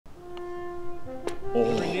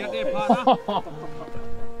Bring out there, partner.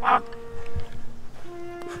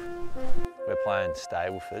 We're playing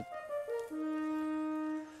Stableford,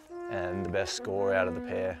 and the best score out of the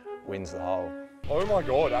pair wins the hole. Oh my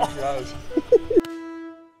God, actually has.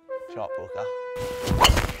 Shot booker.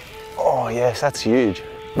 Oh yes, that's huge.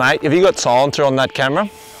 Mate, have you got silencer on that camera?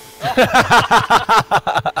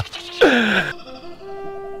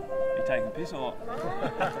 You taking a piss or what?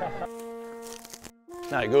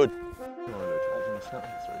 No, good.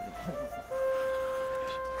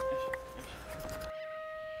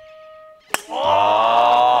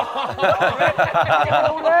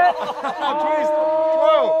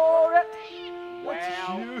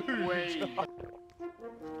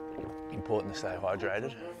 Important to stay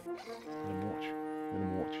hydrated. Let him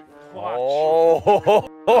watch. Oh!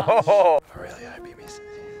 I really hope he misses this.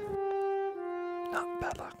 No,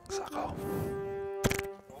 bad luck, suck off.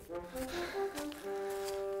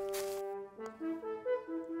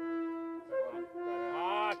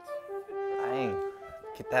 Dang,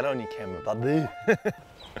 get that on your camera, buddy.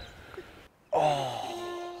 Oh.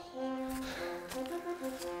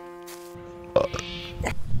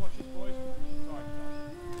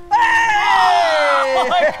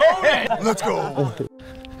 Let's go.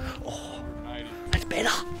 Oh, that's better.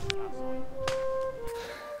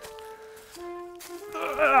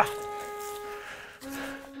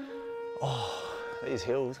 Oh, these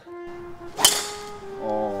hills.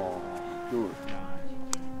 Oh, good.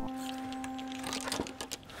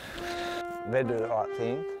 Better do the right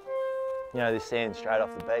thing. You know, this sand's straight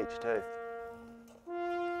off the beach too.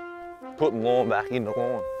 Putting lawn back in the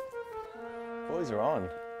lawn. Boys are on.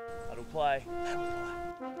 That'll play.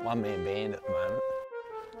 One-man band at the moment.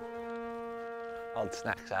 Old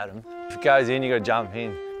Snacks Adam. If it goes in, you got to jump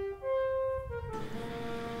in.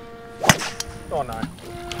 Oh no.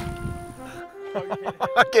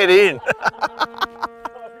 Get in.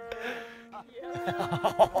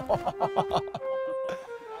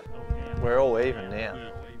 We're all even now.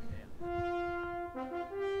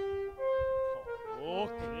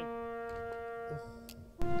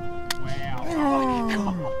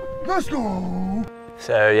 Let's go.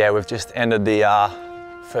 So yeah, we've just ended the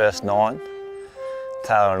first 9.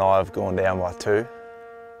 Taylor and I have gone down by 2.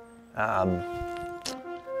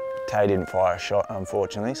 Tay didn't fire a shot,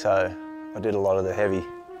 unfortunately, so I did a lot of the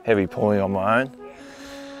heavy pulling on my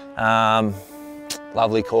own.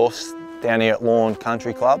 Lovely course down here at Lawn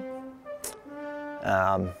Country Club.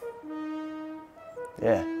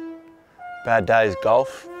 Yeah, bad day's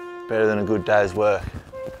golf, better than a good day's work.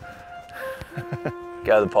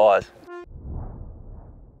 Go the Pies.